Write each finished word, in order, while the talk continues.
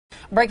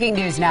Breaking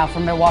news now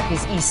from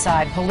Milwaukee's east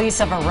side. Police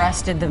have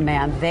arrested the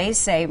man they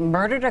say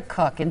murdered a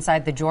cook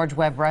inside the George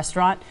Webb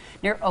restaurant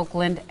near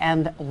Oakland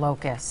and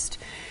Locust.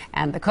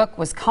 And the cook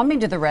was coming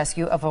to the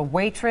rescue of a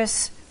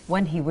waitress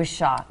when he was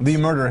shot. The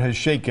murder has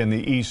shaken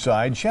the east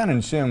side.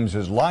 Shannon Sims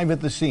is live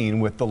at the scene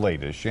with the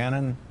latest.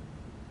 Shannon?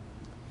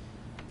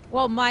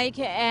 Well, Mike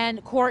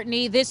and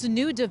Courtney, this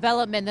new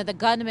development that the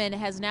gunman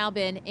has now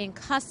been in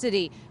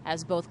custody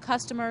as both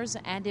customers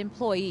and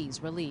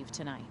employees relieved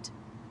tonight.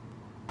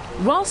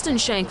 Ralston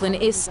Shanklin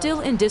is still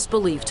in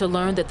disbelief to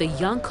learn that the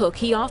young cook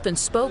he often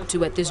spoke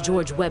to at this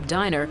George Webb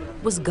diner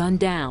was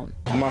gunned down.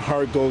 My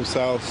heart goes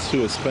out to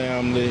his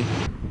family.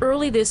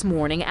 Early this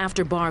morning,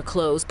 after bar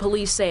closed,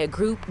 police say a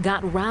group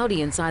got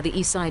rowdy inside the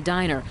East Side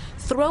diner,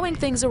 throwing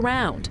things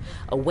around.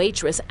 A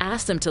waitress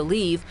asked them to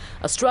leave.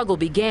 A struggle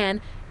began,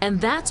 and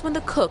that's when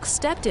the cook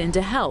stepped in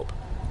to help,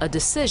 a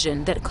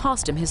decision that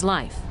cost him his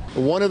life.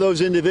 One of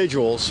those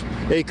individuals,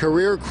 a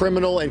career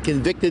criminal and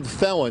convicted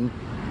felon,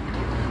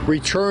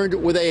 returned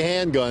with a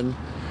handgun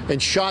and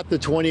shot the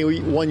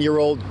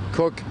 21-year-old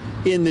cook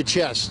in the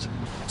chest.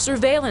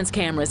 Surveillance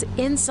cameras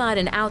inside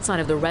and outside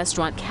of the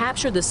restaurant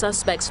captured the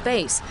suspect's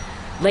face.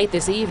 Late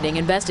this evening,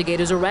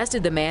 investigators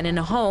arrested the man in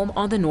a home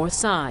on the north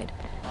side.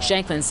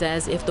 Shanklin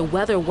says if the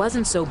weather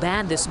wasn't so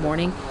bad this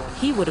morning,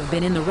 he would have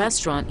been in the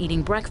restaurant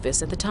eating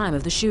breakfast at the time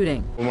of the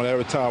shooting.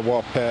 Whenever time I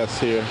walk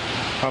past here,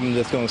 I'm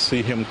just going to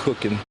see him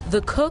cooking.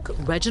 The cook,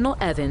 Reginald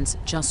Evans,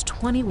 just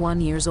 21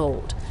 years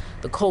old.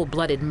 The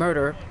cold-blooded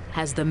murder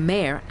has the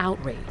mayor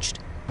outraged.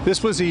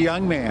 This was a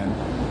young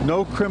man,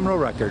 no criminal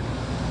record,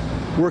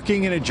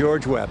 working in a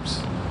George Webb's,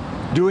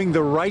 doing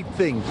the right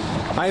thing.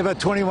 I have a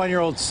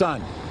 21-year-old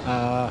son,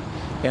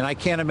 and I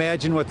can't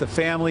imagine what the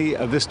family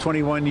of this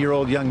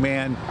 21-year-old young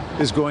man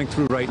is going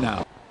through right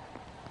now.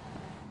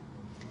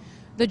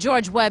 The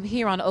George Webb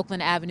here on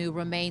Oakland Avenue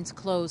remains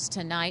closed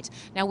tonight.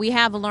 Now, we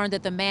have learned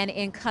that the man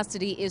in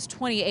custody is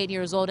 28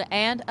 years old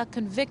and a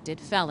convicted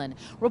felon.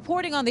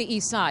 Reporting on the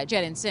east side,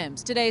 Shannon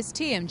Sims, today's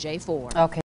TMJ4. Okay.